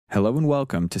Hello and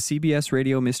welcome to CBS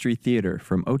Radio Mystery Theater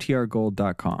from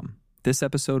OTRGold.com. This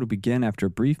episode will begin after a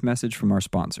brief message from our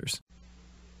sponsors.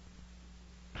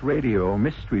 Radio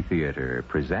Mystery Theater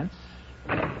presents...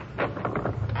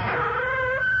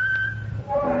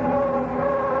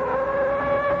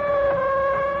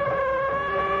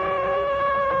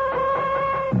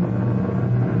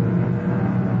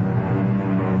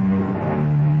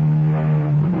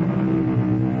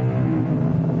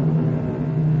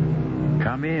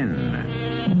 Come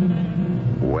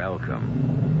in.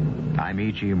 Welcome. I'm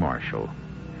E.G. Marshall.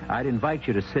 I'd invite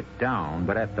you to sit down,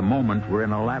 but at the moment we're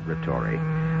in a laboratory.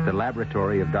 The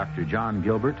laboratory of Dr. John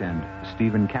Gilbert and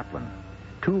Stephen Kaplan,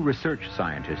 two research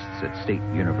scientists at State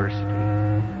University.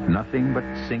 Nothing but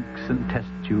sinks and test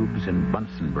tubes and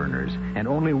Bunsen burners, and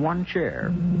only one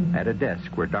chair at a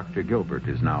desk where Dr. Gilbert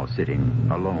is now sitting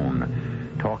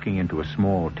alone, talking into a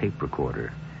small tape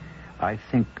recorder. I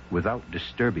think without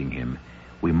disturbing him,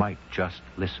 we might just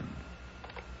listen.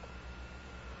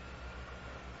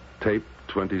 Tape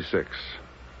 26,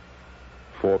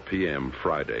 4 p.m.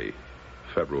 Friday,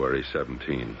 February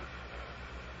 17.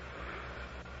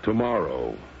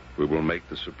 Tomorrow, we will make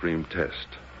the supreme test.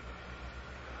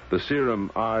 The serum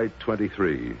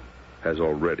I-23 has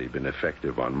already been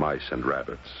effective on mice and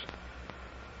rabbits.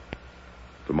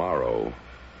 Tomorrow,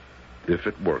 if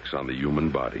it works on the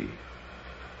human body,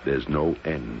 there's no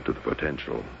end to the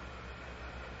potential.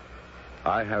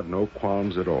 I have no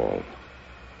qualms at all.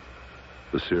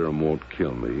 The serum won't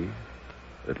kill me.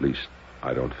 At least,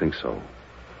 I don't think so.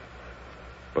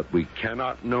 But we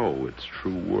cannot know its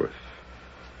true worth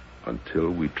until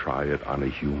we try it on a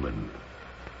human.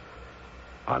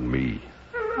 On me.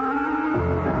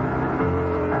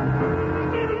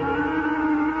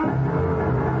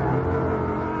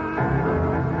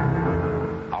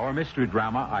 Our mystery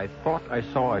drama, I Thought I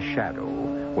Saw a Shadow,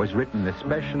 was written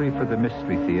especially for the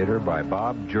Mystery Theater by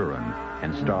Bob Juran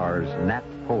and stars Nat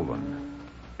Poland.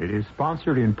 It is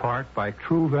sponsored in part by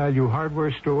True Value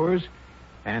Hardware Stores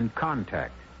and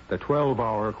Contact, the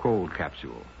 12-hour cold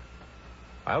capsule.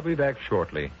 I'll be back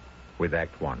shortly with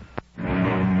Act One.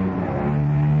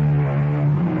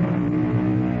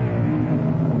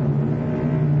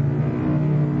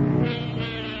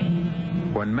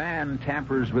 When man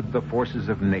tampers with the forces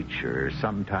of nature,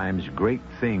 sometimes great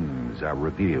things are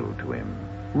revealed to him.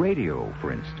 Radio,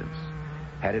 for instance.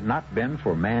 Had it not been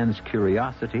for man's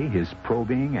curiosity, his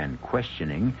probing and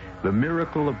questioning, the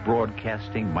miracle of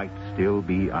broadcasting might still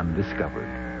be undiscovered.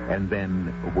 And then,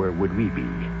 where would we be?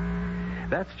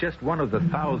 That's just one of the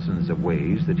thousands of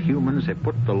ways that humans have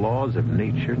put the laws of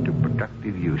nature to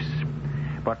productive use.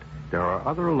 But there are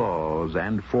other laws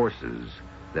and forces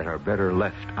that are better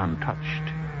left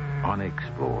untouched,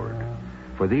 unexplored.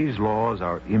 For these laws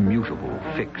are immutable,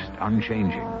 fixed,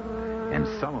 unchanging, and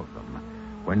some of them,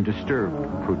 when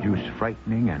disturbed, produce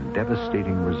frightening and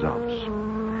devastating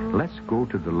results. Let's go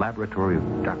to the laboratory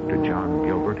of Dr. John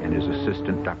Gilbert and his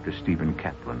assistant, Dr. Stephen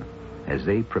Kaplan, as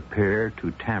they prepare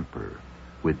to tamper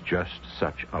with just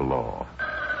such a law.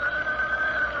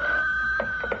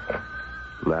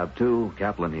 Lab 2,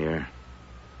 Kaplan here.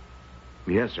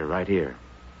 Yes, sir, right here.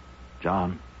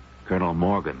 John, Colonel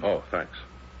Morgan. Oh, thanks.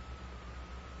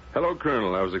 Hello,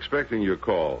 Colonel. I was expecting your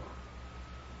call.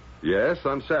 Yes,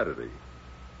 on Saturday.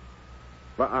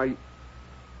 But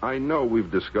I know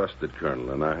we've discussed it,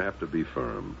 Colonel, and I have to be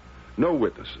firm. No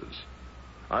witnesses.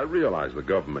 I realize the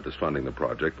government is funding the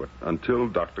project, but until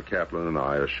Dr. Kaplan and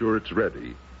I are sure it's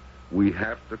ready, we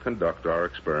have to conduct our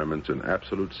experiments in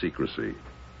absolute secrecy.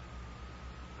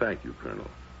 Thank you, Colonel.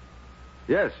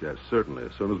 Yes, certainly,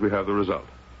 as soon as we have the result.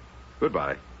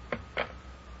 Goodbye.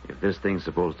 If this thing's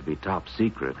supposed to be top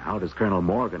secret, how does Colonel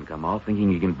Morgan come out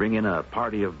thinking he can bring in a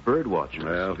party of bird watchers?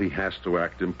 Well, he has to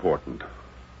act important.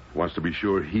 He wants to be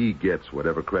sure he gets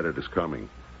whatever credit is coming.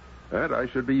 And I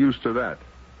should be used to that.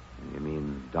 You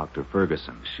mean Dr.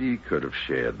 Ferguson? She could have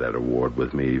shared that award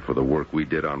with me for the work we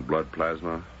did on blood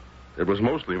plasma. It was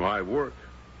mostly my work.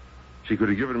 She could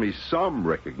have given me some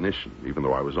recognition, even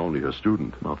though I was only her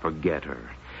student. Well, forget her.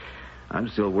 I'm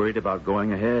still worried about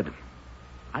going ahead.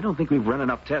 I don't think we've run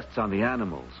enough tests on the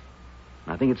animals.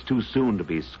 I think it's too soon to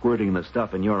be squirting the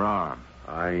stuff in your arm.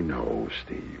 I know,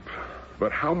 Steve.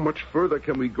 But how much further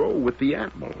can we go with the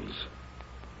animals?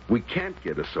 We can't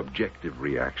get a subjective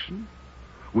reaction.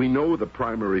 We know the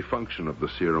primary function of the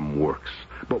serum works,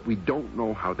 but we don't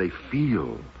know how they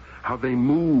feel, how they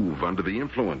move under the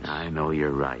influence. I know you're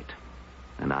right.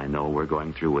 And I know we're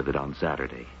going through with it on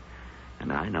Saturday.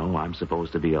 And I know I'm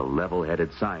supposed to be a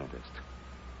level-headed scientist.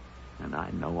 And I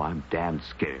know I'm damn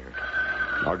scared.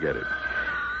 I'll get it.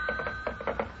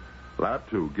 Lab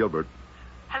 2, Gilbert.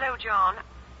 Hello, John.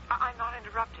 I'm not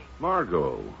interrupting.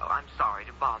 Margot. Oh, I'm sorry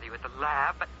to bother you at the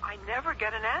lab, but I never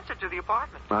get an answer to the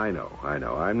apartment. I know.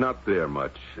 I'm not there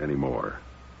much anymore.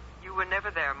 You were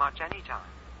never there much any time.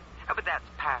 But that's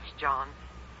past, John.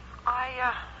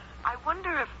 I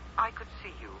wonder if I could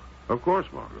see you. Of course,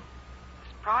 Margot.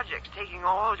 This project's taking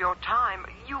all your time.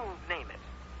 You name it.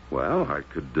 Well, I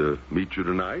could meet you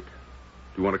tonight.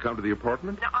 Do you want to come to the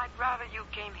apartment? Now, I'd rather you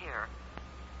came here.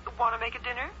 Want to make a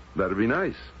dinner? That'd be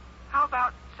nice. How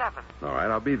about 7? All right,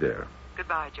 I'll be there.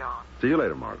 Goodbye, John. See you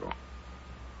later, Margot.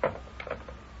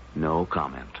 No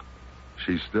comment.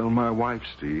 She's still my wife,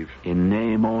 Steve. In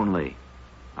name only.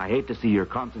 I hate to see your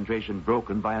concentration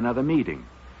broken by another meeting.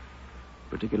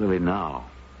 Particularly now,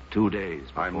 2 days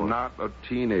before... I'm not a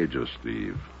teenager,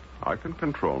 Steve. I can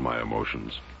control my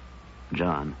emotions.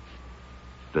 John,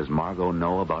 does Margot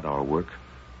know about our work?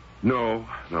 No.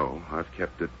 I've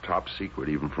kept it top secret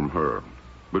even from her,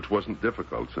 which wasn't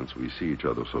difficult since we see each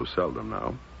other so seldom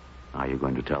now. Are you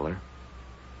going to tell her?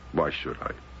 Why should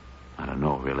I? I don't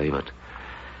know, really, but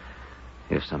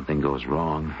if something goes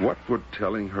wrong... What would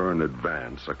telling her in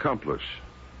advance accomplish?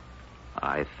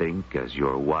 I think, as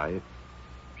your wife,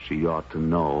 she ought to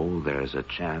know there's a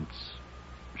chance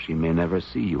she may never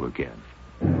see you again.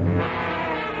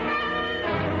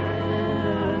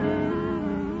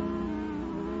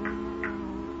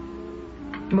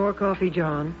 More coffee,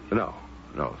 John? No,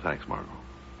 thanks, Margot.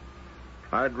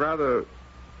 I'd rather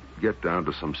get down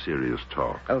to some serious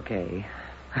talk. Okay.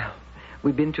 Well,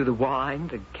 we've been to the wine,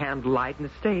 the candlelight, and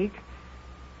the steak.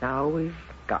 Now we've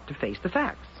got to face the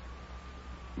facts.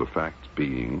 The facts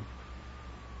being...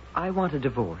 I want a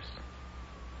divorce.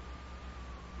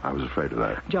 I was afraid of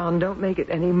that. John, don't make it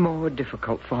any more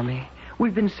difficult for me.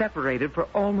 We've been separated for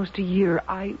almost a year.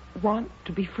 I want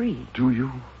to be free. Do you?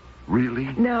 Really?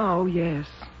 Now, yes.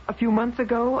 A few months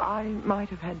ago, I might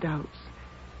have had doubts.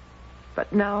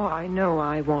 But now I know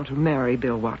I want to marry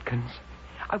Bill Watkins.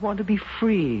 I want to be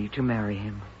free to marry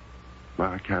him.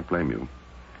 Well, I can't blame you.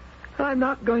 I'm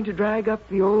not going to drag up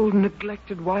the old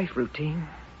neglected wife routine.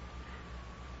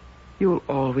 You'll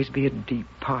always be a deep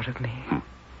part of me.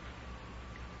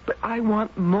 But I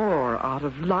want more out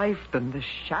of life than the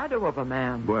shadow of a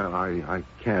man. Well, I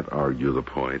can't argue the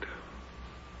point.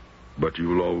 But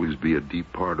you'll always be a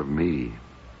deep part of me.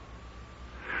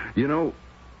 You know,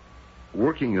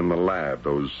 working in the lab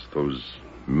those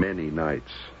many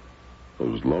nights,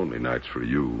 those lonely nights for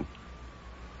you,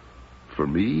 for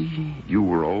me, you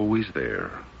were always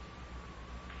there.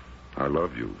 I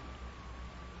love you.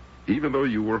 Even though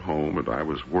you were home and I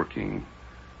was working,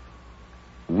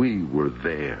 we were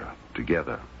there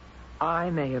together. I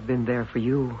may have been there for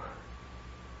you.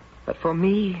 But for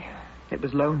me, it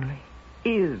was lonely.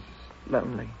 Is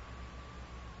lonely.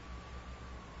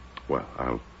 Well,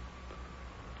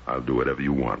 I'll do whatever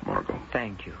you want, Margot.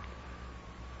 Thank you.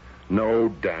 No,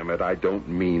 damn it, I don't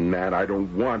mean that. I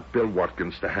don't want Bill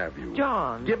Watkins to have you.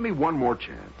 John. Give me one more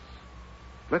chance.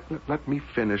 Let me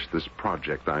finish this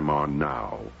project I'm on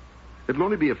now. It'll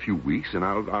only be a few weeks, and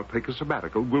I'll take a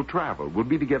sabbatical. We'll travel. We'll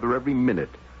be together every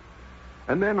minute.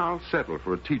 And then I'll settle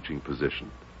for a teaching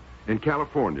position. In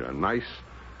California, a nice,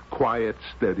 quiet,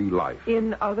 steady life.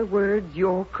 In other words,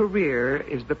 your career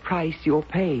is the price you'll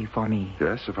pay for me.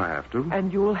 Yes, if I have to.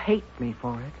 And you'll hate me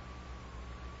for it.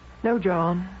 No,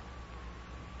 John.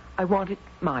 I want it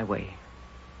my way.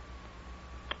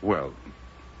 Well,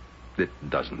 it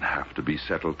doesn't have to be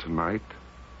settled tonight.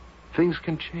 Things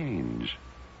can change.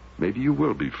 Maybe you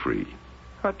will be free.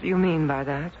 What do you mean by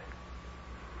that?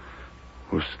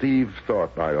 Well, Steve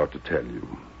thought I ought to tell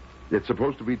you. It's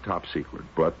supposed to be top secret,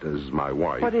 but as my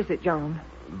wife... What is it, John?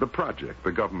 The project,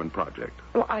 the government project.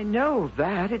 Well, I know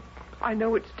that. I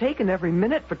know it's taken every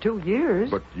minute for 2 years.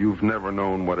 But you've never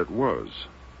known what it was.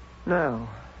 No.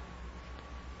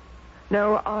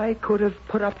 No, I could have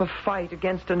put up a fight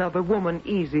against another woman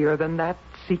easier than that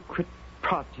secret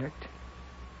project.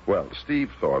 Well,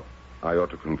 Steve thought I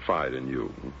ought to confide in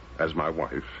you as my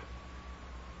wife.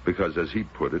 Because, as he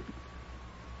put it,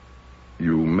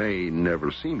 you may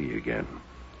never see me again.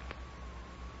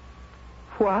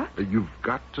 What? You've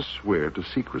got to swear to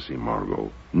secrecy,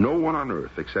 Margot. No one on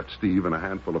Earth except Steve and a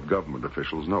handful of government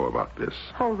officials know about this.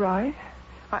 All right.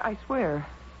 I swear.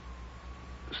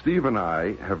 Steve and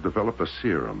I have developed a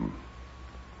serum.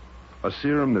 A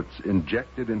serum that's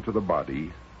injected into the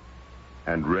body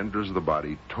and renders the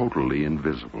body totally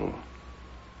invisible.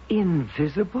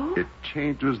 Invisible? It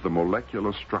changes the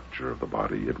molecular structure of the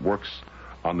body. It works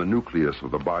on the nucleus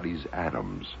of the body's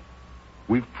atoms.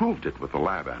 We've proved it with the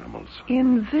lab animals.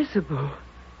 Invisible?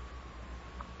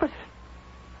 But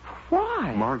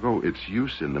why? Margot, its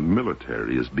use in the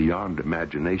military is beyond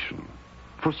imagination.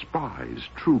 For spies,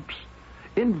 troops,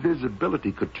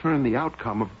 invisibility could turn the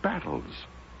outcome of battles.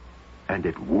 And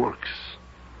it works.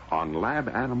 On lab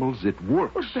animals, it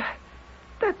works. Well,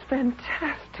 that's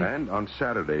fantastic. And on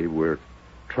Saturday, we're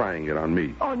trying it on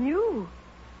me. On you?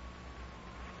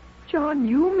 John,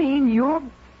 you mean you're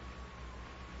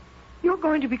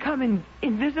going to become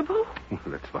invisible?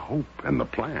 That's the hope and the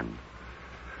plan.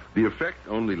 The effect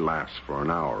only lasts for an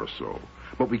hour or so,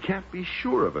 but we can't be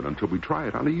sure of it until we try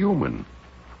it on a human.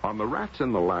 On the rats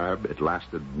in the lab, it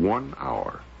lasted 1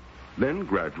 hour. Then,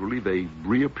 gradually, they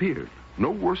reappeared. No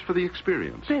worse for the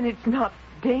experience. Then it's not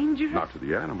dangerous? Not to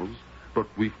the animals, but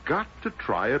we've got to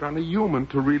try it on a human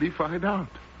to really find out,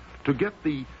 to get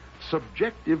the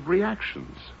subjective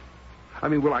reactions. I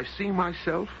mean, will I see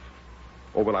myself?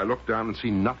 Or will I look down and see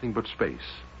nothing but space?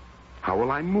 How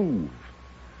will I move?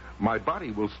 My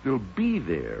body will still be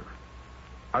there.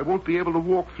 I won't be able to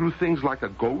walk through things like a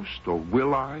ghost, or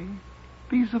will I?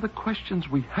 These are the questions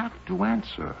we have to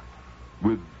answer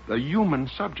with a human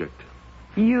subject.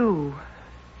 You.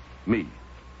 Me.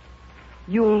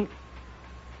 You'll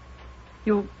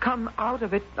come out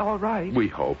of it all right. We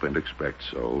hope and expect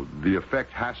so. The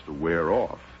effect has to wear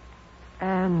off.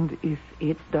 And if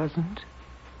it doesn't?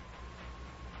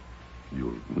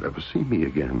 You'll never see me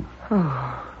again.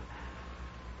 Oh,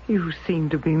 you seem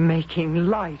to be making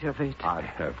light of it. I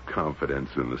have confidence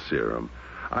in the serum.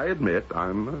 I admit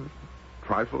I'm a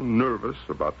trifle nervous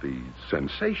about the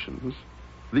sensations,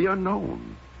 the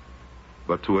unknown.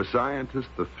 But to a scientist,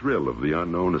 the thrill of the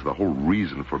unknown is the whole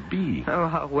reason for being. Oh,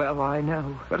 how well I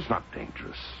know. But it's not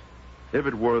dangerous. If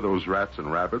it were, those rats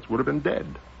and rabbits would have been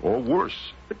dead, or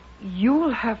worse. But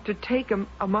you'll have to take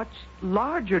a much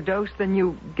larger dose than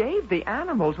you gave the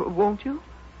animals, won't you?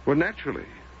 Well, naturally.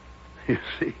 You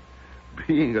see,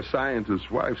 being a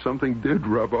scientist's wife, something did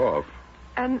rub off.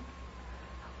 And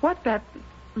what that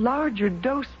larger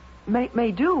dose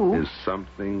may do... is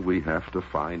something we have to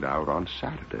find out on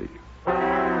Saturday.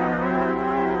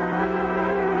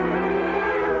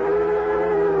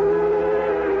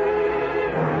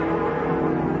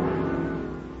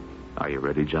 Are you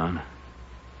ready, John?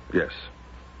 Yes.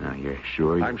 Now, you're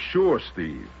sure? I'm sure,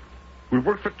 Steve. We've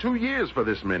worked for 2 years for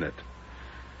this minute.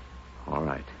 All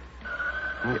right.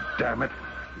 Oh, damn it.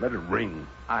 Let it ring.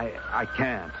 I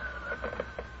can't.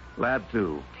 Lab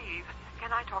 2. Steve,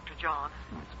 can I talk to John?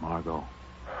 It's Margot.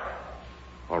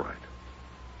 All right.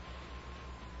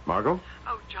 Margot?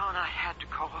 Oh, John, I had to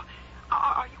call.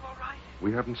 Are you all right?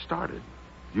 We haven't started.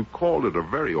 You called at a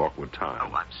very awkward time.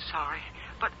 Oh, I'm sorry,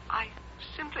 but I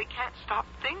simply can't stop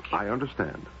thinking. I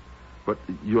understand. But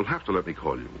you'll have to let me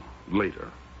call you later.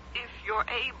 If you're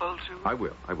able to. I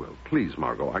will. Please,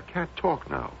 Margot, I can't talk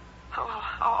now. Oh,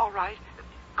 all right.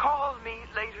 Call me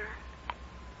later.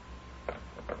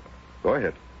 Go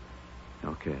ahead.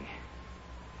 Okay.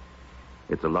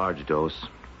 It's a large dose.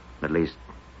 At least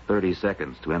 30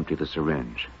 seconds to empty the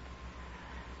syringe.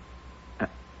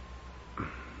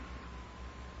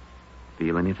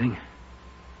 Feel anything?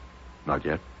 Not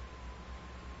yet.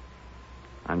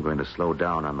 I'm going to slow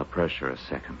down on the pressure a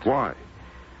second. Why?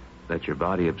 Let your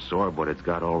body absorb what it's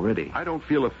got already. I don't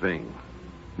feel a thing.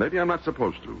 Maybe I'm not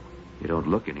supposed to. You don't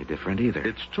look any different either.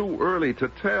 It's too early to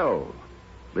tell.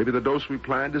 Maybe the dose we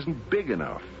planned isn't big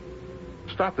enough.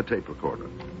 Stop the tape recorder.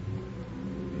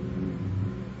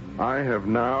 I have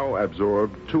now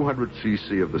absorbed 200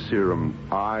 cc of the serum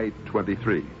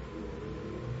I-23.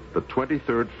 The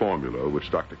 23rd formula,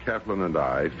 which Dr. Kaplan and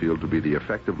I feel to be the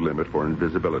effective limit for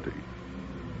invisibility.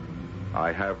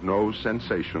 I have no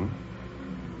sensation.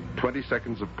 20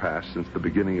 seconds have passed since the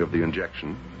beginning of the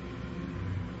injection.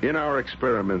 In our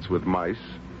experiments with mice,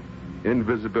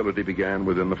 invisibility began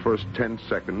within the first 10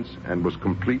 seconds and was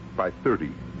complete by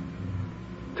 30.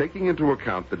 Taking into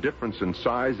account the difference in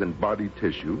size and body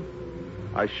tissue,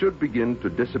 I should begin to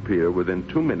disappear within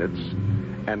 2 minutes,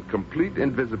 and complete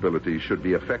invisibility should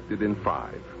be effected in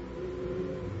 5.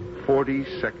 40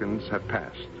 seconds have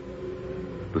passed.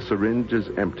 The syringe is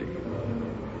empty.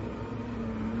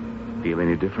 Feel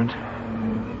any different?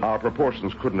 Our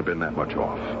proportions couldn't have been that much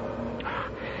off.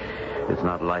 It's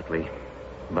not likely.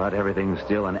 But everything's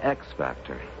still an X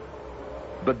factor.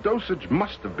 The dosage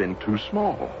must have been too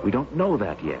small. We don't know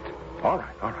that yet. All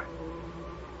right.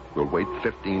 We'll wait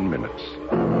 15 minutes.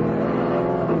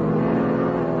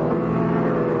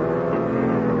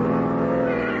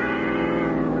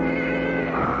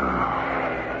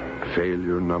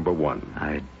 Failure number 1.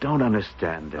 I don't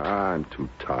understand it. I'm too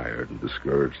tired and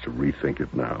discouraged to rethink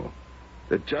it now.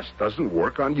 It just doesn't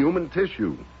work on human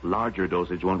tissue. Larger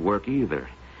dosage won't work either.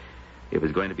 If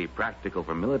it's going to be practical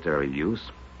for military use,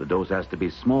 the dose has to be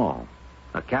small.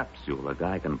 A capsule a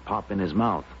guy can pop in his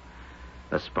mouth.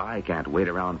 A spy can't wait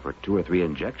around for 2 or 3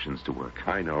 injections to work.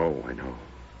 I know.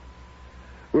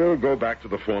 We'll go back to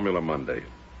the formula Monday.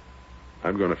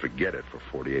 I'm going to forget it for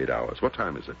 48 hours. What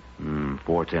time is it?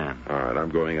 4:10. All right, I'm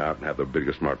going out and have the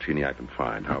biggest martini I can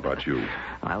find. How about you?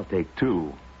 I'll take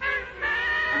 2.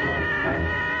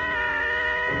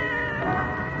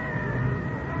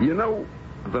 You know,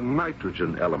 the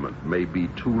nitrogen element may be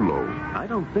too low. I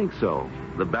don't think so.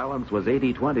 The balance was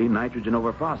 80-20 nitrogen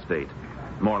over phosphate.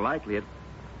 More likely it...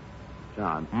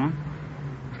 John,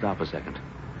 stop a second.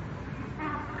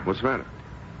 What's the matter?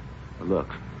 Look,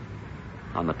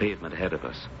 on the pavement ahead of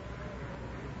us.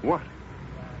 What?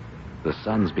 The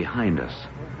sun's behind us.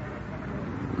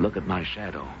 Look at my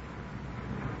shadow.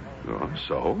 Oh,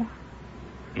 so?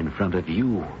 In front of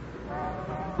you,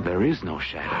 there is no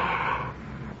shadow.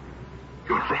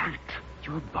 You're right.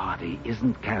 Your body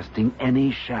isn't casting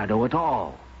any shadow at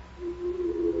all.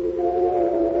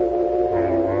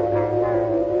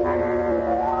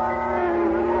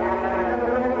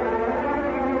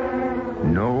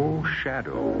 No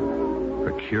shadow.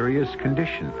 A curious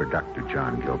condition for Dr.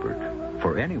 John Gilbert.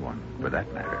 For anyone, for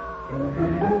that matter.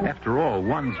 After all,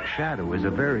 one's shadow is a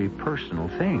very personal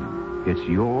thing. It's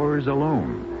yours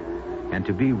alone. And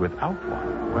to be without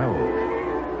one, well,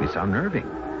 it's unnerving,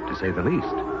 to say the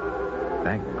least.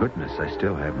 Thank goodness I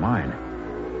still have mine.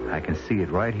 I can see it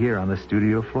right here on the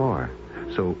studio floor.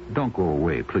 So don't go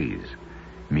away, please.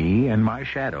 Me and my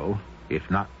shadow, if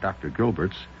not Dr.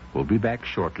 Gilbert's, will be back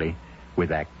shortly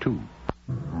with Act 2.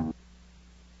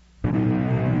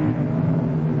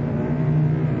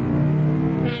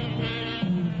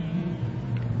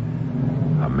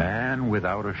 A man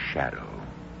without a shadow.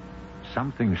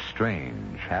 Something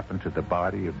strange happened to the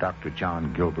body of Dr.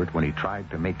 John Gilbert when he tried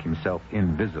to make himself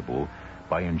invisible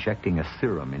by injecting a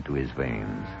serum into his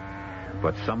veins.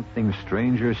 But something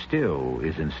stranger still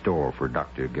is in store for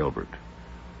Dr. Gilbert.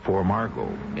 For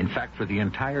Margot, in fact, for the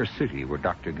entire city where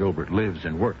Dr. Gilbert lives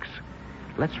and works.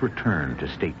 Let's return to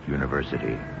State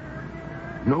University.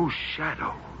 No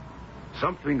shadow.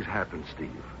 Something's happened,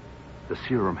 Steve. The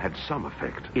serum had some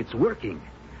effect. It's working.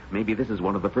 Maybe this is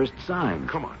one of the first signs.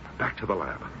 Come on, back to the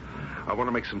lab. I want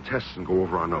to make some tests and go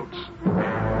over our notes.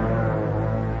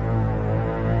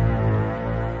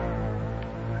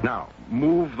 Now,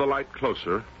 move the light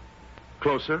closer.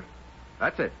 Closer.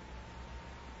 That's it.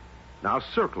 Now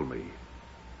circle me.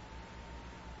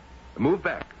 Move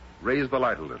back. Raise the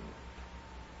light a little.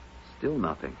 Still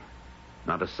nothing.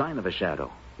 Not a sign of a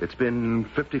shadow. It's been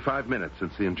 55 minutes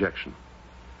since the injection.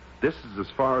 This is as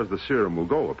far as the serum will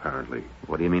go, apparently.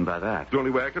 What do you mean by that? The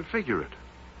only way I can figure it.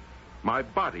 My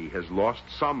body has lost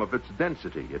some of its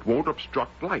density. It won't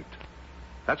obstruct light.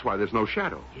 That's why there's no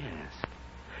shadow.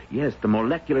 Yes, the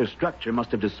molecular structure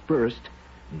must have dispersed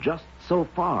just so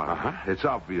far. It's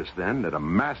obvious, then, that a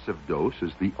massive dose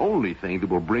is the only thing that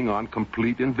will bring on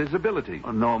complete invisibility.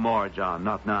 Oh, no more, John.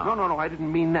 Not now. No, I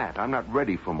didn't mean that. I'm not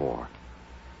ready for more.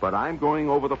 But I'm going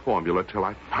over the formula till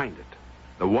I find it.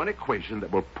 The one equation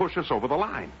that will push us over the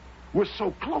line. We're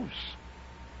so close.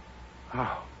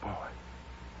 Oh, boy.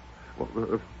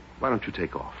 Well, why don't you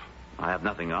take off? I have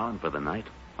nothing on for the night.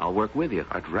 I'll work with you.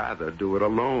 I'd rather do it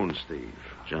alone, Steve.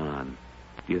 John,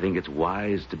 do you think it's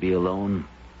wise to be alone?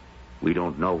 We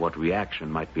don't know what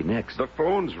reaction might be next. The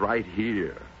phone's right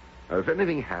here. If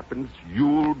anything happens,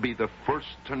 you'll be the first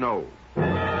to know.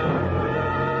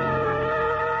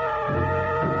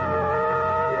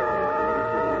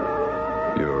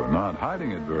 You're not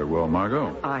hiding it very well,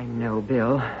 Margot. I know,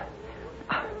 Bill.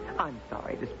 I'm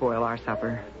sorry to spoil our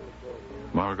supper.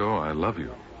 Margot, I love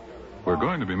you. We're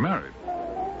going to be married.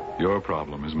 Your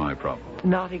problem is my problem.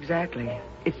 Not exactly.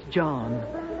 It's John.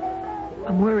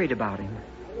 I'm worried about him.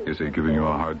 Is he giving you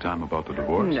a hard time about the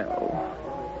divorce? No.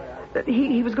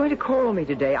 He was going to call me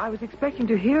today. I was expecting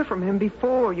to hear from him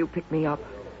before you picked me up.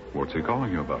 What's he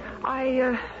calling you about?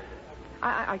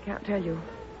 I can't tell you.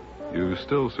 You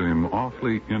still seem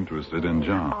awfully interested in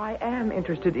John. I am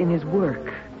interested in his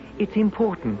work. It's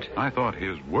important. I thought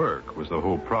his work was the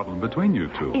whole problem between you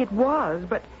two. It was,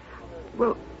 but,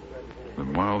 well...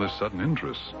 Then why all this sudden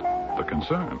interest? The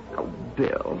concern? Oh,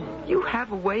 Bill, you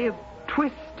have a way of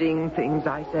twisting things,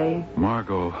 I say.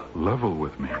 Margot, level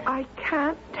with me. I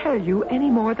can't tell you any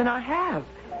more than I have.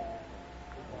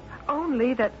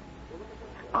 Only that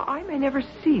I may never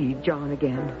see John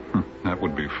again. That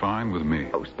would be fine with me.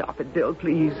 Oh, stop it, Bill,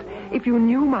 please. If you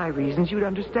knew my reasons, you'd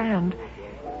understand.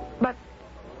 But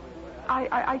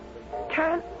I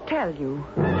can't tell you.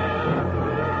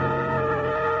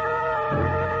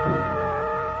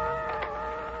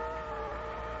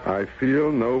 I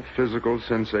feel no physical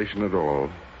sensation at all.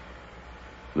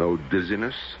 No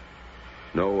dizziness,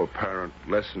 No apparent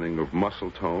lessening of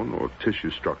muscle tone or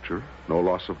tissue structure. No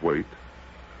loss of weight.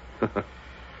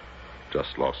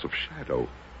 Just loss of shadow.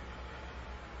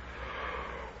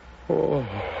 Oh.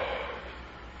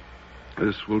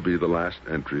 This will be the last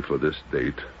entry for this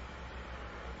date.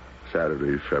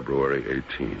 Saturday, February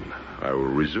 18. I will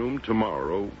resume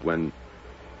tomorrow when...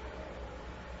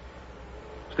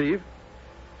 Steve?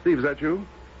 Steve, is that you?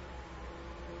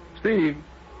 Steve?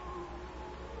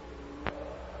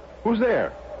 Who's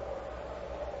there?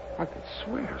 I could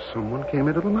swear someone came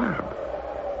into the lab.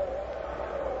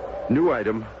 New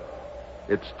item.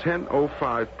 It's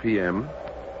 10:05 p.m.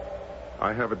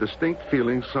 I have a distinct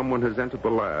feeling someone has entered the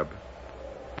lab.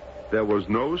 There was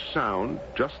no sound,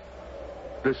 just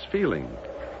this feeling.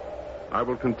 I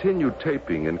will continue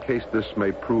taping in case this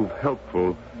may prove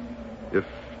helpful if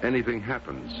anything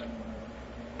happens.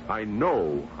 I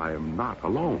know I am not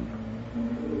alone.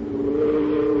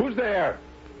 Who's there?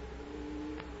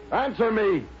 Answer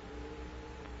me!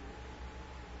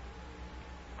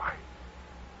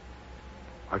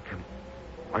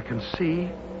 I can see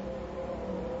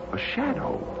a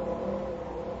shadow.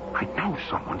 I know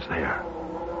someone's there.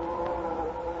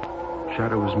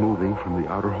 Shadow is moving from the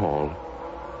outer hall.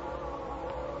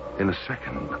 In a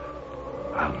second,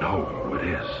 I'll know who it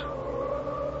is.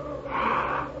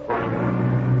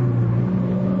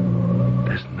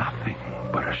 There's nothing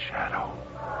but a shadow.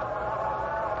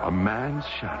 A man's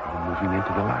shadow moving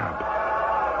into the lab.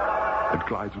 It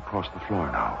glides across the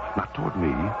floor now, not toward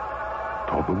me,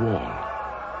 toward the wall.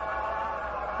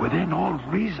 Within all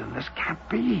reason, this can't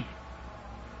be.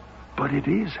 But it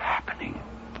is happening.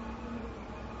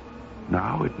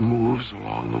 Now it moves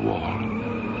along the wall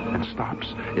and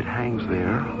stops. It hangs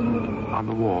there on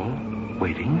the wall,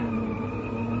 waiting.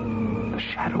 The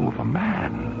shadow of a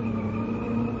man.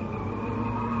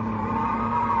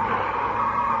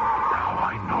 Now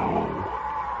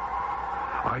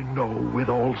I know with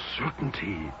all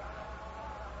certainty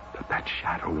that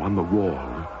shadow on the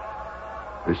wall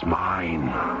is mine.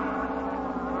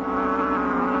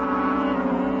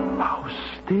 How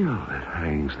still it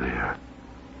hangs there,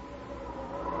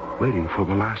 waiting for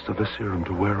the last of the serum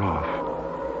to wear off.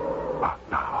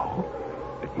 Now,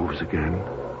 it moves again.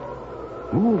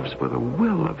 Moves with a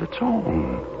will of its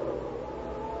own.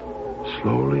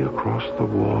 Slowly across the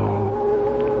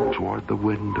wall, toward the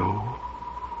window.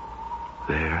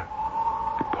 There,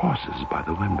 it pauses by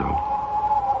the window.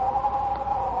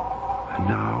 And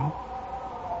now,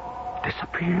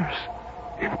 disappears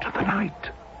into the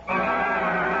night.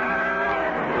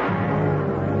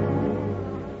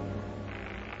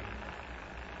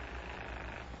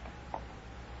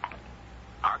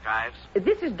 Archives?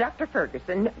 This is Dr.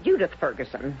 Ferguson, Judith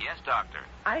Ferguson. Yes, doctor.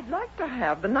 I'd like to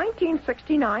have the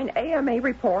 1969 AMA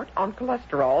report on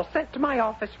cholesterol sent to my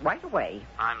office right away.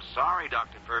 I'm sorry,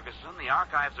 Dr. Ferguson. The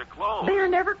archives are closed. They're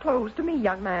never closed to me,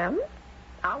 young man.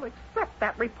 I'll expect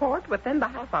that report within the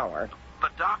half hour.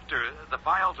 But, doctor, the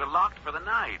files are locked for the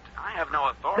night. I have no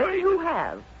authority. Then who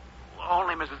has?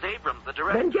 Only Mrs. Abrams, the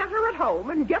director. Then get her at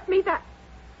home and get me that...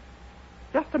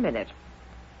 Just a minute.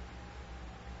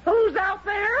 Who's out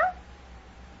there?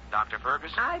 Dr.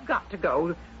 Ferguson? I've got to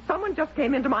go. Someone just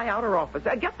came into my outer office.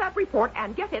 Get that report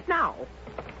and get it now.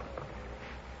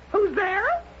 Who's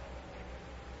there?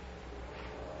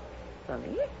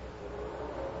 Sonny?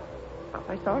 Thought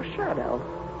I saw a shadow.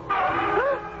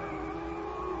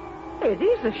 It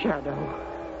is a shadow.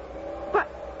 But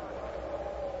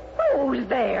who's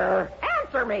there?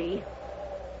 Answer me.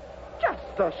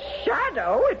 Just a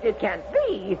shadow? It can't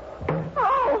be.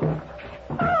 Oh,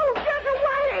 get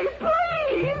away,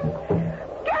 please.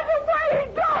 Get away.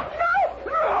 Don't.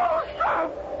 No,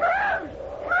 stop.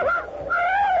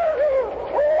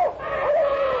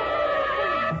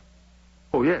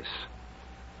 Oh, yes.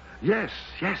 Yes.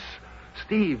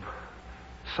 Steve,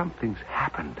 something's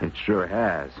happened. It sure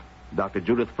has. Dr.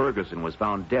 Judith Ferguson was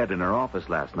found dead in her office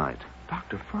last night.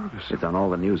 Dr. Ferguson? It's on all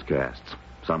the newscasts.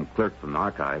 Some clerk from the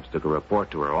archives took a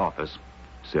report to her office.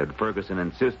 Said Ferguson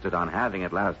insisted on having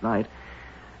it last night.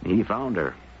 He found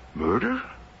her. Murder?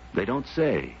 They don't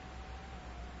say.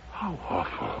 How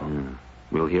awful.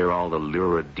 We'll hear all the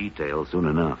lurid details soon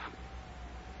enough.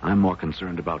 I'm more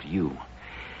concerned about you.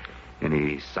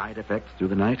 Any side effects through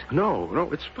the night? No,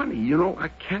 it's funny. You know, I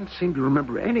can't seem to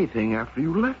remember anything after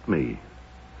you left me.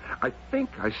 I think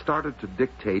I started to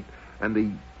dictate,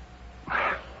 and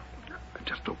I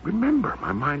just don't remember.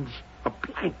 My mind's a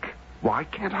blank. Why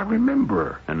can't I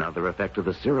remember? Another effect of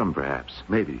the serum, perhaps.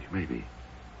 Maybe.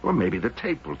 Or maybe the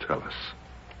tape will tell us.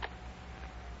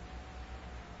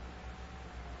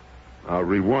 I'll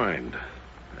rewind,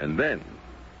 and then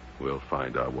we'll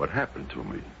find out what happened to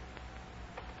me.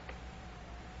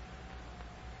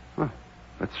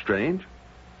 That's strange.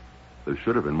 There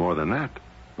should have been more than that.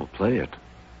 Well, play it.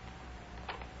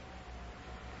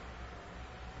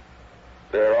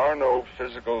 There are no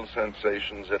physical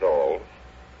sensations at all.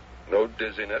 No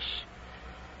dizziness.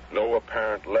 No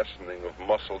apparent lessening of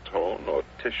muscle tone or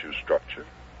tissue structure.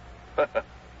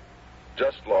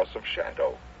 Just loss of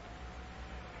shadow.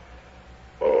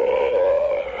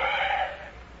 Oh.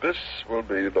 This will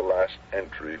be the last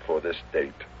entry for this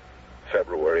date,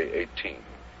 February 18.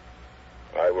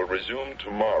 I will resume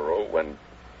tomorrow when...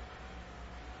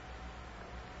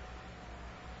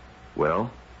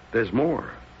 Well? There's more.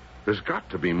 There's got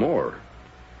to be more.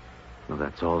 Well,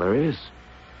 that's all there is.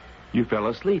 You fell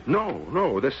asleep.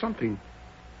 No, there's something...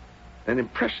 An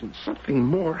impression, something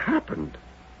more happened.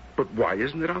 But why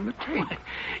isn't it on the tape?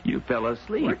 You fell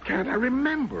asleep. Why can't I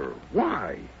remember?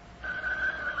 Why?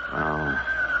 Oh.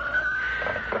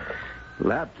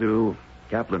 Lab 2,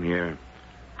 Kaplan here.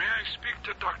 May I speak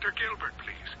to Dr. Gilbert,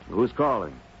 please? Who's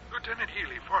calling? Lieutenant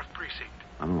Healy, 4th Precinct.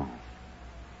 Oh.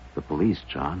 The police,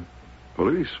 John.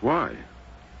 Police? Why?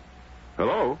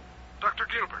 Hello? Dr.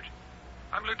 Gilbert,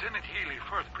 I'm Lieutenant Healy,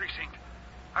 4th Precinct.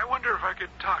 I wonder if I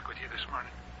could talk with you this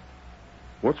morning.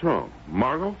 What's wrong?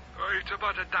 Margot? Oh, it's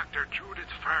about a Dr. Judith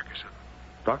Ferguson.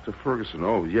 Dr. Ferguson,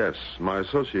 oh, yes. My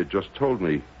associate just told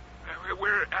me.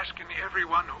 We're asking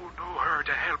everyone who know her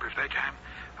to help if they can.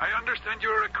 I understand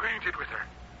you're acquainted with her.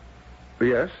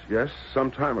 Yes.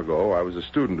 Some time ago, I was a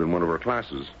student in one of her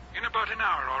classes. In about an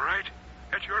hour, all right?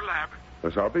 At your lab.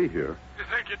 Yes, I'll be here.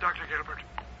 Thank you, Dr. Gilbert.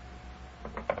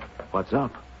 What's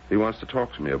up? He wants to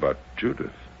talk to me about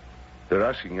Judith. They're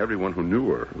asking everyone who knew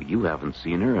her. Well, you haven't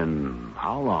seen her in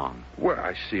how long? Well,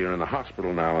 I see her in the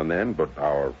hospital now and then, but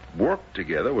our work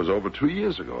together was over 2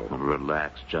 years ago. Well,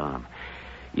 relax, John.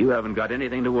 You haven't got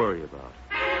anything to worry about.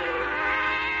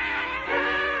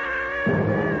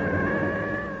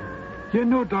 You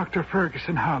know Dr.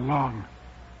 Ferguson how long?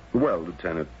 Well,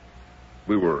 Lieutenant,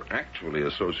 we were actually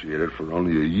associated for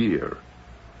only a year.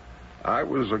 I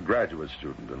was a graduate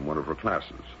student in one of her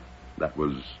classes. That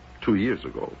was 2 years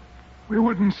ago. We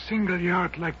wouldn't single you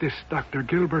out like this, Dr.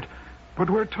 Gilbert, but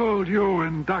we're told you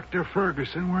and Dr.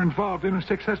 Ferguson were involved in a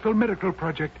successful medical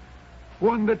project,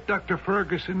 one that Dr.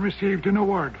 Ferguson received an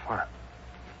award for.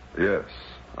 Yes,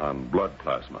 on blood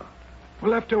plasma.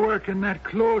 Well, after working that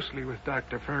closely with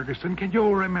Dr. Ferguson, can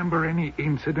you remember any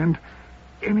incident,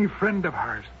 any friend of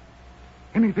hers,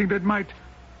 anything that might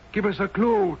give us a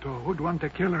clue to who'd want to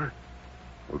kill her?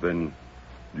 Well, then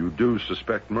you do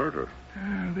suspect murder.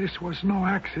 This was no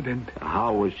accident.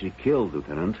 How was she killed,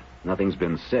 Lieutenant? Nothing's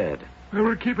been said. We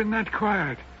were keeping that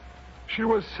quiet. She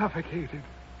was suffocated.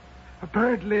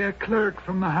 Apparently, a clerk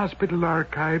from the hospital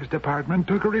archives department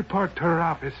took a report to her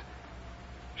office.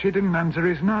 She didn't answer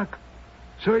his knock,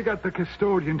 so he got the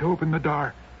custodian to open the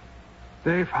door.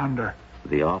 They found her.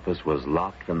 The office was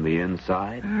locked from the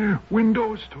inside?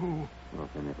 Windows, too. Well,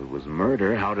 then if it was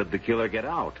murder, how did the killer get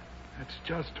out? That's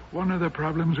just one of the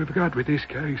problems we've got with this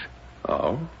case.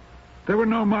 Oh? There were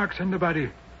no marks on the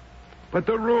body, but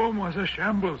the room was a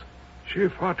shambles. She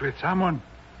fought with someone.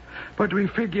 But we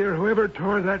figure whoever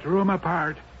tore that room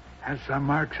apart has some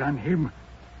marks on him.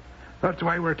 That's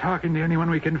why we're talking to anyone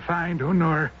we can find who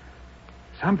know her.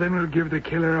 Something will give the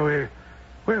killer away.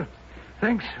 Well,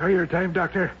 thanks for your time,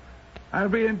 Doctor. I'll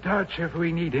be in touch if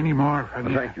we need any more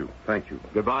from you. Thank you.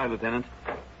 Goodbye, Lieutenant.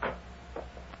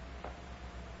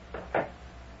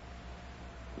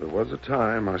 There was a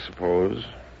time, I suppose,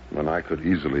 when I could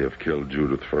easily have killed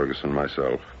Judith Ferguson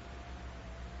myself.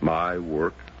 My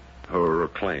work, her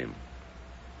acclaim.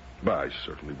 But I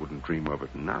certainly wouldn't dream of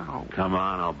it now. Come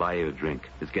on, I'll buy you a drink.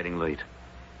 It's getting late.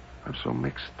 I'm so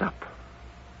mixed up.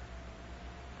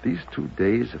 These 2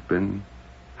 days have been...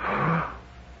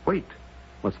 Wait.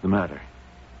 What's the matter?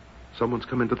 Someone's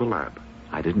come into the lab.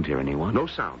 I didn't hear anyone. No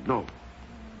sound, no.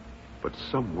 But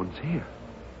someone's here.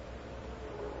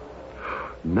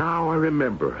 Now I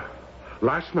remember.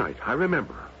 Last night, I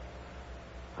remember.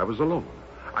 I was alone.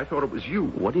 I thought it was you.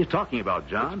 What are you talking about,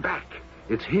 John? It's back.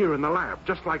 It's here in the lab,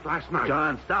 just like last night.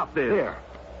 John, stop this.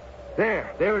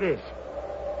 There it is.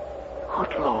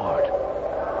 Good Lord.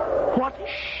 What?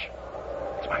 Shh.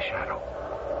 It's my shadow.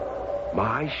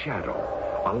 My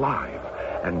shadow, alive,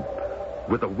 and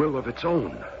with a will of its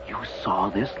own. You saw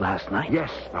this last night?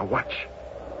 Yes. Now watch.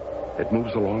 It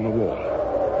moves along the wall.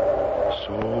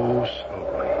 So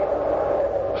slowly.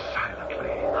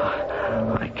 Silently.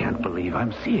 I can't believe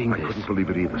I'm seeing this. I couldn't believe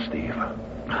it either, Steve.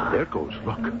 There it goes.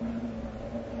 Look.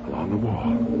 Along the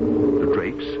wall. The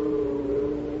drapes.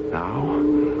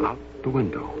 Now, out the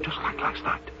window. Just like last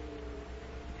night.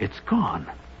 It's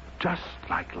gone. Just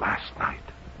like last night.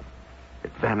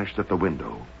 It vanished at the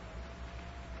window.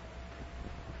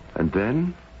 And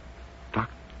then,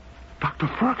 Dr.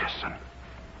 Ferguson.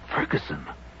 Ferguson?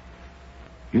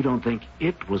 You don't think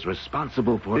it was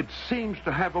responsible for... It seems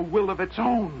to have a will of its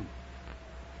own.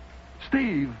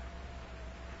 Steve,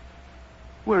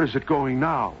 where is it going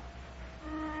now?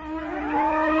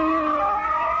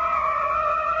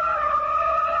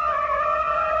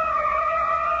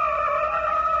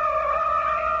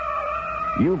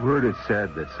 You've heard it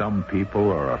said that some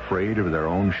people are afraid of their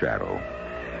own shadow.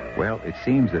 Well, it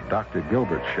seems that Dr.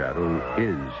 Gilbert's shadow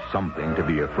is something to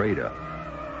be afraid of.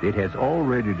 It has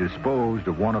already disposed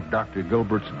of one of Dr.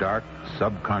 Gilbert's dark,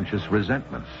 subconscious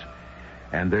resentments.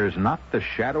 And there's not the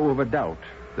shadow of a doubt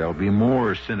there'll be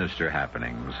more sinister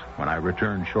happenings when I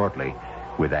return shortly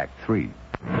with Act 3.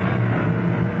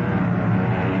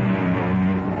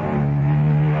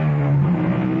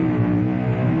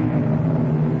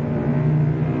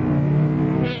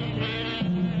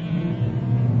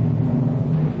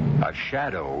 A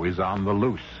shadow is on the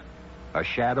loose. A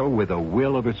shadow with a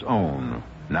will of its own,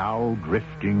 now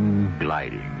drifting,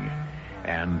 gliding.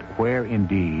 And where,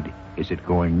 indeed, is it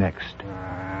going next?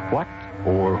 What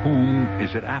or whom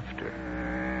is it after?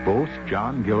 Both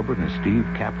John Gilbert and Steve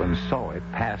Kaplan saw it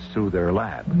pass through their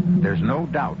lab. There's no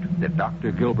doubt that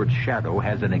Dr. Gilbert's shadow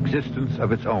has an existence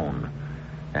of its own.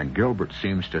 And Gilbert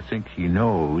seems to think he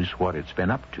knows what it's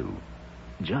been up to.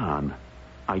 John,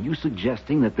 are you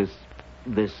suggesting that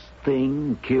this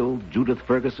thing killed Judith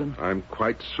Ferguson? I'm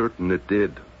quite certain it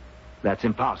did. That's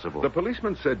impossible. The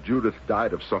policeman said Judith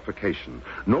died of suffocation.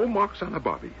 No marks on her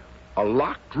body. A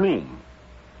locked room.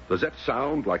 Does that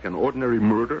sound like an ordinary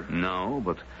murder? No,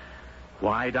 but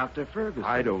why Dr. Ferguson?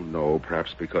 I don't know.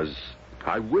 Perhaps because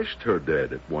I wished her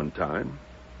dead at one time.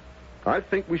 I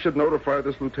think we should notify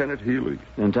this Lieutenant Healy.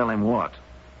 And tell him what?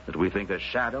 That we think a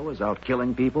shadow is out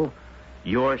killing people?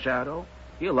 Your shadow?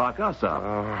 He'll lock us up.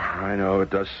 Oh, I know. It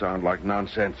does sound like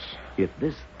nonsense. If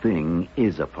this thing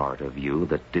is a part of you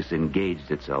that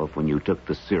disengaged itself when you took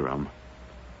the serum,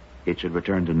 it should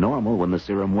return to normal when the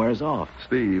serum wears off.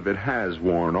 Steve, it has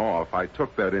worn off. I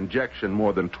took that injection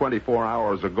more than 24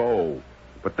 hours ago.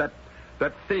 But that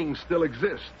thing still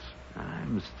exists.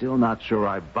 I'm still not sure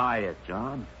I buy it,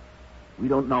 John. We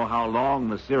don't know how long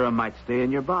the serum might stay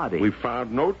in your body. We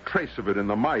found no trace of it in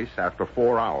the mice after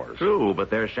 4 hours. True, but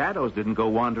their shadows didn't go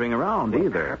wandering around either.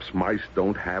 Perhaps mice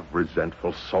don't have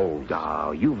resentful souls.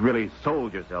 Oh, you've really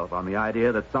sold yourself on the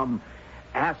idea that some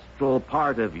astral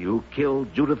part of you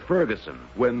killed Judith Ferguson.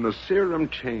 When the serum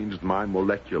changed my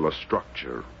molecular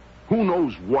structure, who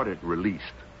knows what it released?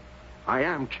 I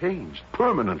am changed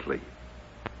permanently.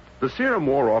 The serum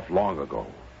wore off long ago.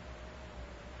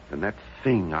 And that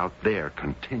thing out there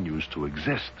continues to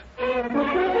exist.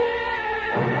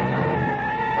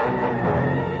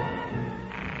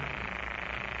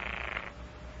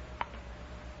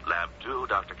 Lab 2,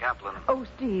 Dr. Kaplan. Oh,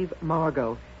 Steve,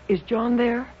 Margot. Is John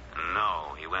there?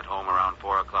 No, he went home around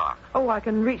 4 o'clock. Oh, I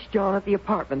can reach John at the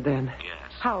apartment then.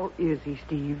 Yes. How is he,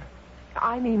 Steve?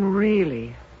 I mean,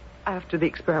 really, after the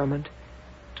experiment.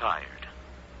 Tired.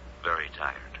 Very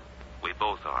tired. We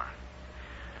both are.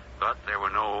 But there were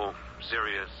no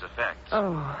serious effects.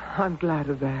 Oh, I'm glad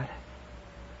of that.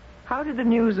 How did the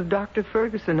news of Dr.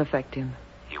 Ferguson affect him?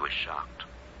 He was shocked.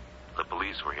 The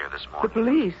police were here this The morning.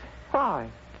 police?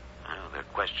 Why? Well, they're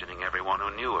questioning everyone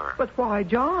who knew her. But why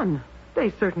John?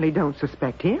 They certainly don't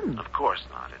suspect him. Of course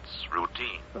not. It's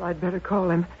routine. Well, I'd better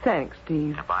call him. Thanks,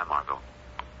 Steve. Goodbye, Margot.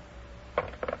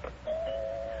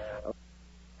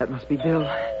 That must be Bill.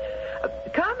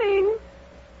 Coming.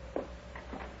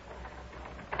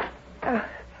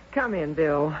 Come in,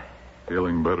 Bill.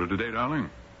 Feeling better today, darling?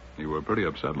 You were pretty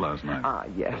upset last night.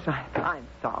 Yes. I'm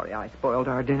sorry I spoiled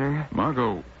our dinner.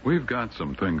 Margot, we've got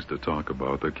some things to talk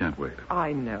about that can't wait.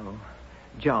 I know.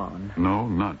 John. No,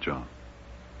 not John.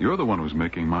 You're the one who's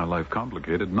making my life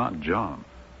complicated, not John.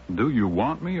 Do you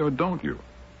want me or don't you?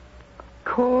 Of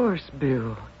course,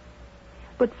 Bill.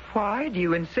 But why do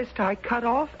you insist I cut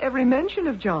off every mention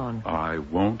of John? I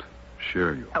won't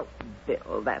share you. Oh,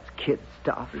 Bill, that's kid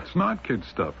stuff. It's not kid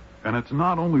stuff, and it's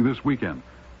not only this weekend.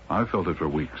 I felt it for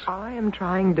weeks. I am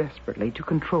trying desperately to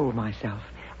control myself.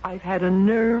 I've had a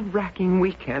nerve-wracking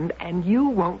weekend, and you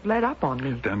won't let up on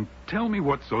me. Then tell me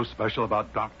what's so special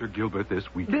about Dr. Gilbert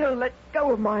this weekend. Bill, let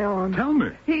go of my arm. Tell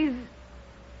me. He's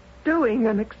doing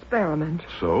an experiment.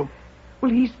 So?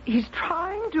 Well, he's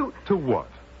trying to... To what?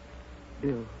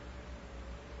 Bill,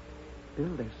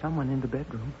 there's someone in the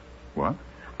bedroom. What?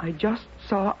 I just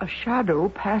saw a shadow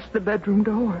pass the bedroom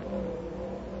door.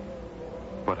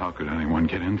 But how could anyone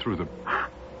get in through the...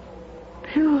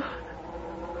 Bill,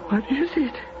 what is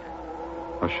it?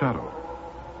 A shadow.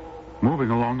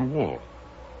 Moving along the wall.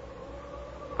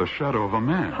 the shadow of a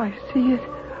man. I see it.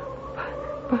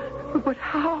 But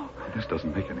how? This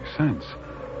doesn't make any sense.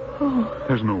 Oh,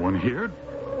 There's no one here.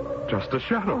 Just a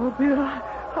shadow. oh, Bill,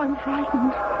 I'm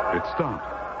frightened. It stopped.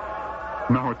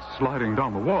 Now it's sliding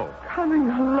down the wall.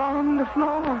 Coming along the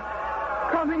floor.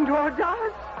 Coming toward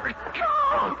us.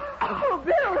 Oh,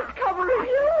 Bill, it's covering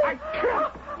you. I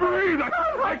can't breathe.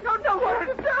 I don't know what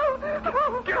to do.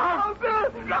 Oh, Get out. Oh, Bill.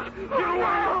 Get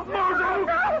away,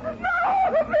 Margot. No,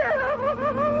 Bill.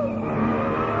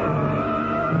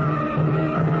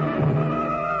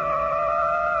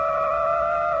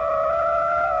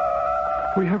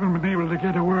 We haven't been able to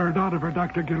get a word out of her,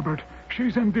 Dr. Gilbert.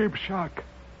 She's in deep shock.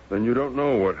 Then you don't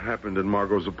know what happened in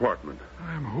Margot's apartment.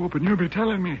 I'm hoping you'll be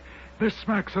telling me. This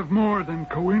smacks of more than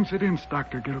coincidence,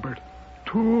 Dr. Gilbert.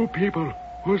 2 people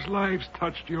whose lives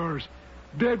touched yours,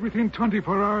 dead within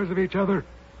 24 hours of each other,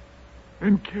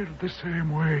 and killed the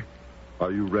same way.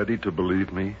 Are you ready to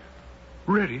believe me?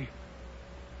 Ready?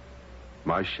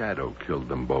 My shadow killed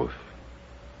them both.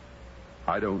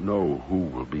 I don't know who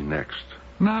will be next.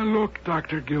 Now look,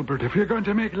 Dr. Gilbert, if you're going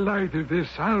to make light of this,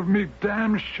 I'll be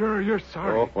damn sure you're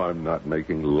sorry. Oh, I'm not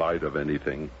making light of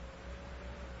anything.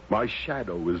 My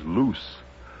shadow is loose,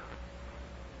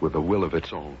 with a will of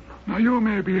its own. Now, you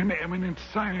may be an eminent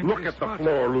scientist. Look at the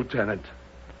floor, Lieutenant.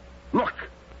 Look.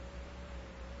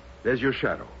 There's your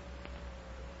shadow.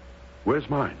 Where's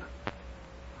mine?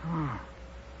 Oh.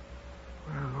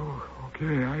 Well,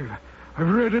 okay, I've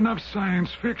read enough science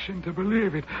fiction to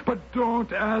believe it, but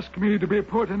don't ask me to be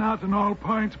putting out an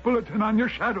all-points bulletin on your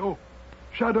shadow.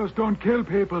 Shadows don't kill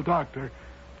people, Doctor.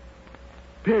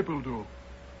 People do.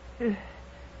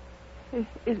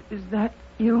 Is that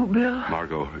you, Bill?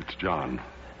 Margot, it's John.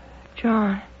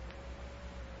 John.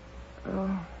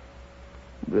 Oh,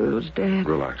 Bill's dead.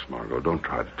 Relax, Margot. Don't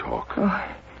try to talk. Oh,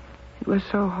 it was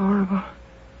so horrible.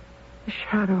 The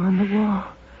shadow on the wall.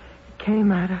 It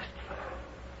came at us.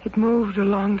 It moved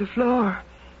along the floor.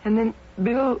 And then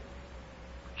Bill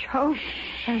choked.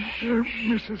 And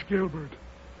Mrs. Gilbert,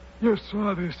 you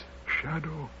saw this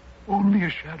shadow. Only a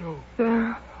shadow.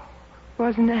 there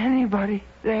wasn't anybody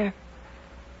there.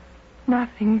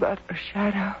 Nothing but a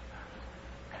shadow.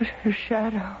 A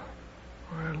shadow.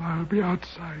 Well, I'll be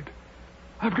outside.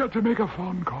 I've got to make a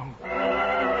phone call.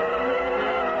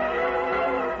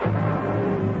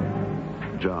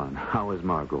 John, how is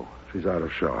Margot? She's out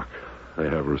of shock. They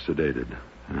have her sedated.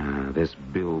 This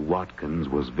Bill Watkins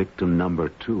was victim number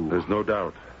 2. There's no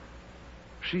doubt.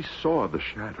 She saw the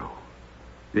shadow.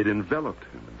 It enveloped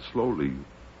him and slowly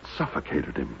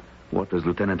suffocated him. What does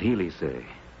Lieutenant Healy say?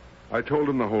 I told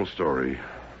him the whole story.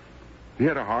 He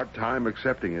had a hard time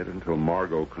accepting it until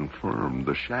Margot confirmed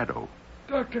the shadow.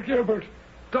 Dr. Gilbert,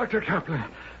 Dr. Kaplan,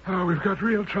 we've got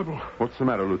real trouble. What's the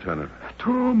matter, Lieutenant? 2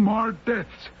 more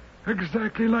deaths,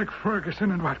 exactly like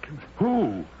Ferguson and Watkins.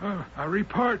 Who? A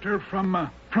reporter from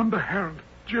the Herald,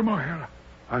 Jim O'Hara.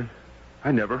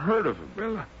 I never heard of him.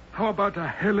 Well, how about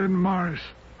Helen Morris,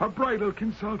 a bridal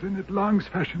consultant at Long's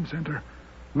Fashion Center?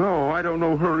 No, I don't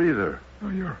know her either. Oh,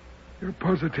 you're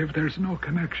positive there's no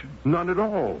connection? None at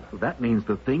all. That means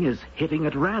the thing is hitting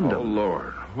at random. Oh,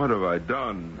 Lord, what have I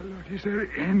done? Look, is there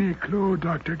any clue,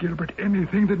 Dr. Gilbert,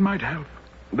 anything that might help?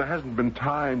 There hasn't been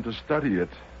time to study it.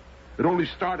 It only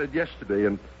started yesterday,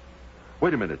 and...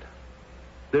 Wait a minute.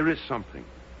 There is something.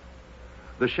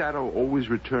 The shadow always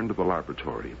returned to the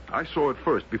laboratory. I saw it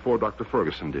first before Dr.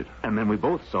 Ferguson did. And then we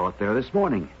both saw it there this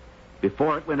morning,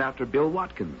 before it went after Bill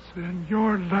Watkins. Then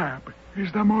your lab is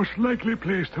the most likely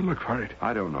place to look for it.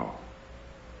 I don't know.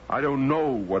 I don't know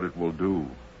what it will do.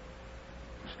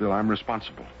 Still, I'm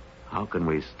responsible. How can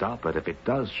we stop it if it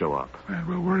does show up? Well,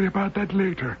 we'll worry about that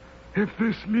later. If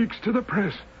this leaks to the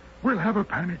press, we'll have a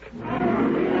panic.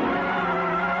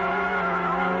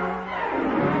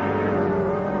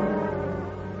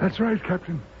 That's right,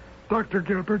 Captain. Dr.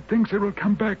 Gilbert thinks it will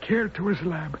come back here to his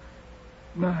lab.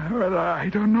 Well, I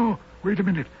don't know. Wait a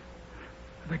minute.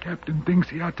 The captain thinks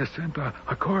he ought to send a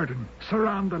cordon,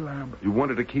 surround the lab. You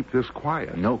wanted to keep this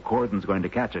quiet. No cordon's going to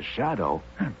catch a shadow.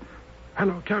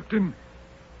 Hello, Captain.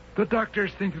 The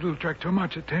doctors think it'll attract too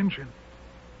much attention.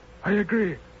 I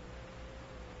agree.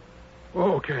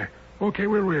 Okay,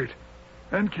 we'll wait.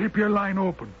 And keep your line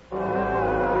open. Well,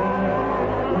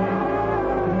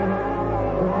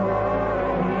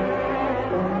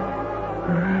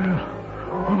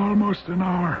 almost an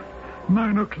hour.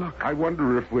 9 o'clock. I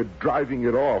wonder if we're driving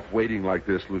it off waiting like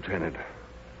this, Lieutenant.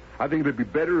 I think it'd be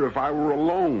better if I were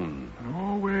alone.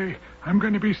 No way. I'm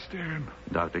going to be staying.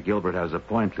 Dr. Gilbert has a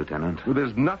point, Lieutenant. Well,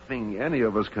 there's nothing any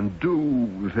of us can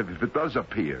do if it does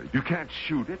appear. You can't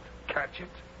shoot it, catch it.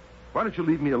 Why don't you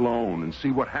leave me alone and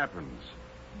see what happens?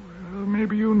 Well,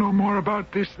 maybe you know more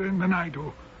about this than I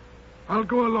do. I'll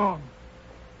go along.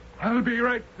 I'll be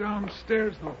right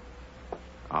downstairs, though.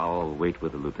 I'll wait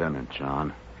with the lieutenant,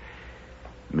 John.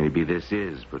 Maybe this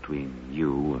is between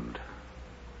you and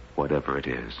whatever it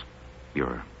is.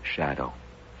 Your shadow.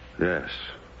 Yes.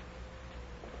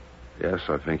 Yes,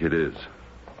 I think it is.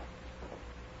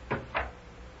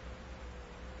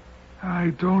 I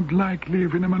don't like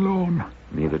leaving him alone.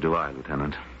 Neither do I,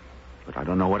 Lieutenant. But I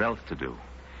don't know what else to do.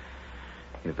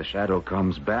 If the shadow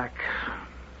comes back,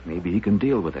 maybe he can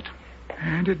deal with it.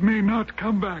 And it may not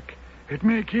come back. It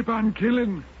may keep on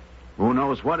killing. Who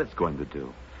knows what it's going to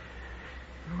do?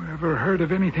 You ever heard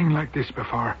of anything like this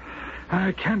before?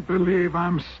 I can't believe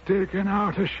I'm staking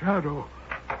out a shadow.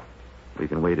 We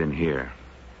can wait in here.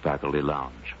 Faculty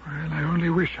lounge. Well, I only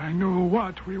wish I knew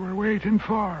what we were waiting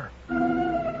for.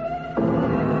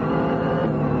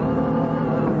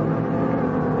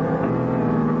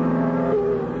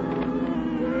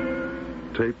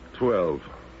 Tape 12.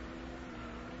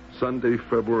 Sunday,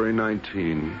 February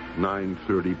 19,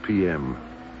 9:30 p.m.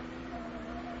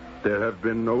 There have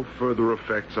been no further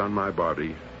effects on my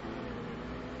body.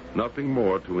 Nothing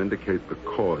more to indicate the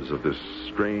cause of this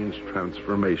strange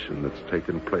transformation that's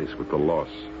taken place with the loss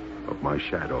of my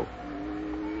shadow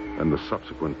and the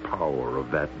subsequent power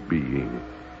of that being.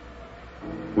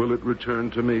 Will it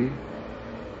return to me?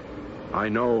 I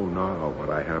know now what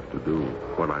I have to do,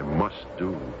 what I must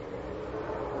do.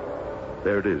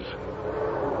 There it is.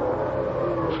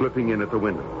 Slipping in at the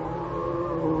window.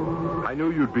 I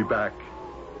knew you'd be back.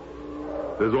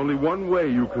 There's only one way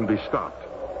you can be stopped.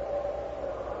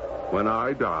 When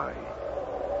I die,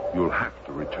 you'll have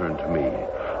to return to me,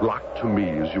 locked to me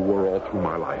as you were all through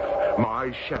my life.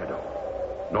 My shadow,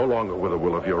 no longer with a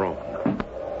will of your own.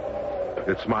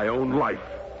 It's my own life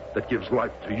that gives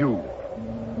life to you.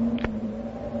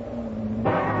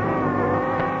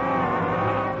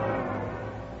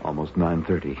 Almost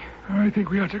 9:30. I think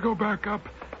we ought to go back up.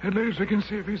 At least we can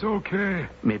see if he's okay.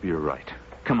 Maybe you're right.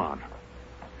 Come on.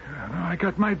 I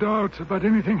got my doubts about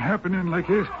anything happening like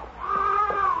this.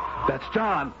 That's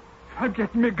John. I'm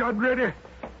getting me gun ready.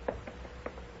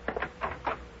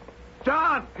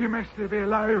 John! He may still be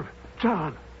alive.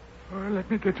 John! Let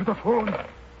me get to the phone.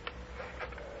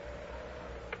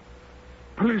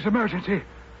 Police emergency.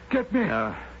 Get me.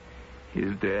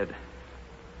 He's dead.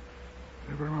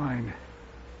 Never mind.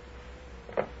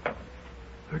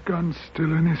 The gun's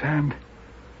still in his hand.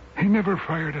 He never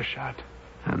fired a shot.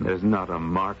 And there's not a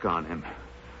mark on him.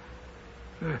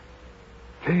 The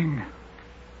thing.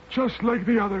 Just like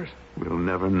the others. We'll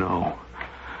never know.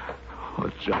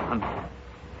 Oh, John.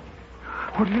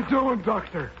 What are you doing,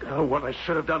 Doctor? What I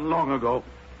should have done long ago.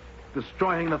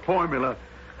 Destroying the formula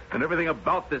and everything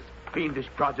about this fiendish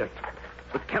project.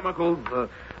 The chemicals, the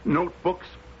notebooks,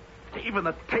 even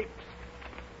the tapes.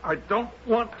 I don't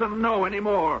want to know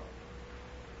anymore.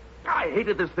 I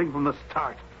hated this thing from the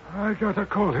start. I got a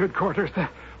call headquarters.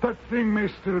 That thing may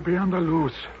still be on the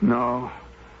loose. No.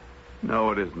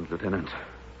 No, it isn't, Lieutenant.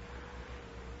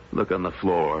 Look on the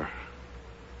floor.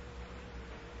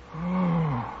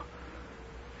 Oh.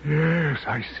 Yes,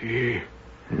 I see.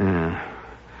 Yeah.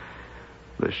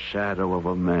 The shadow of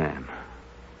a man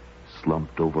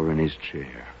slumped over in his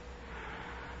chair.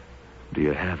 Do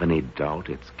you have any doubt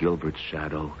it's Gilbert's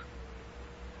shadow?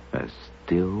 As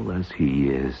still as he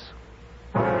is.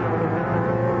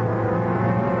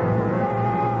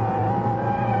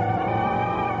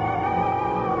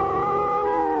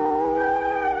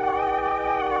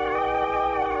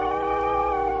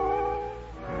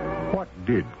 What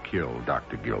did kill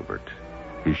Dr. Gilbert?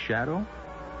 His shadow?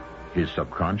 His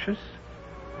subconscious?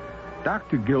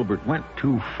 Dr. Gilbert went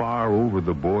too far over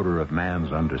the border of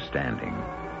man's understanding.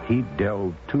 He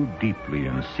delved too deeply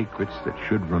in secrets that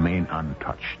should remain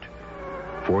untouched.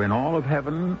 For in all of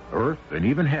heaven, earth, and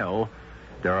even hell,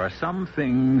 there are some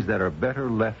things that are better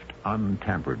left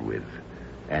untampered with.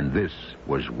 And this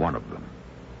was one of them.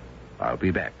 I'll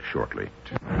be back shortly.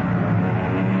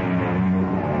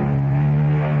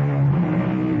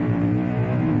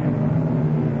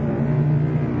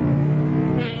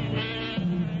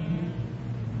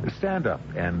 Stand up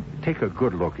and take a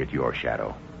good look at your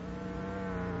shadow.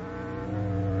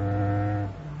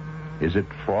 Is it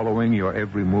following your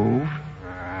every move?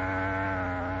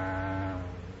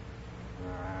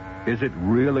 Is it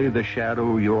really the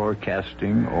shadow you're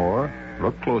casting, or,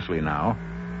 look closely now,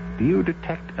 do you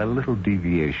detect a little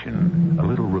deviation, a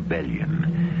little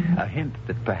rebellion, a hint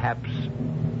that perhaps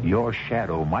your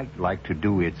shadow might like to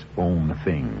do its own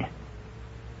thing?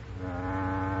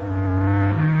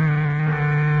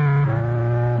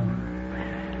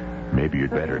 Maybe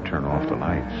you'd better turn off the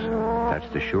lights. That's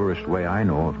the surest way I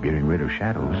know of getting rid of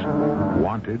shadows,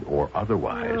 wanted or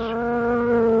otherwise.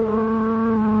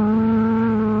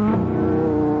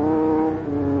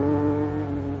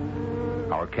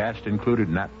 Our cast included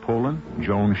Nat Polen,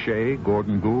 Joan Shea,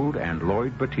 Gordon Gould, and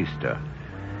Lloyd Batista.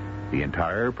 The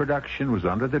entire production was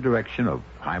under the direction of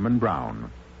Hyman Brown.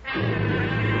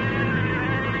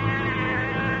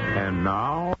 And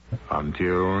now,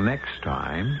 until next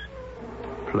time,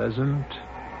 pleasant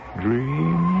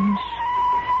dreams.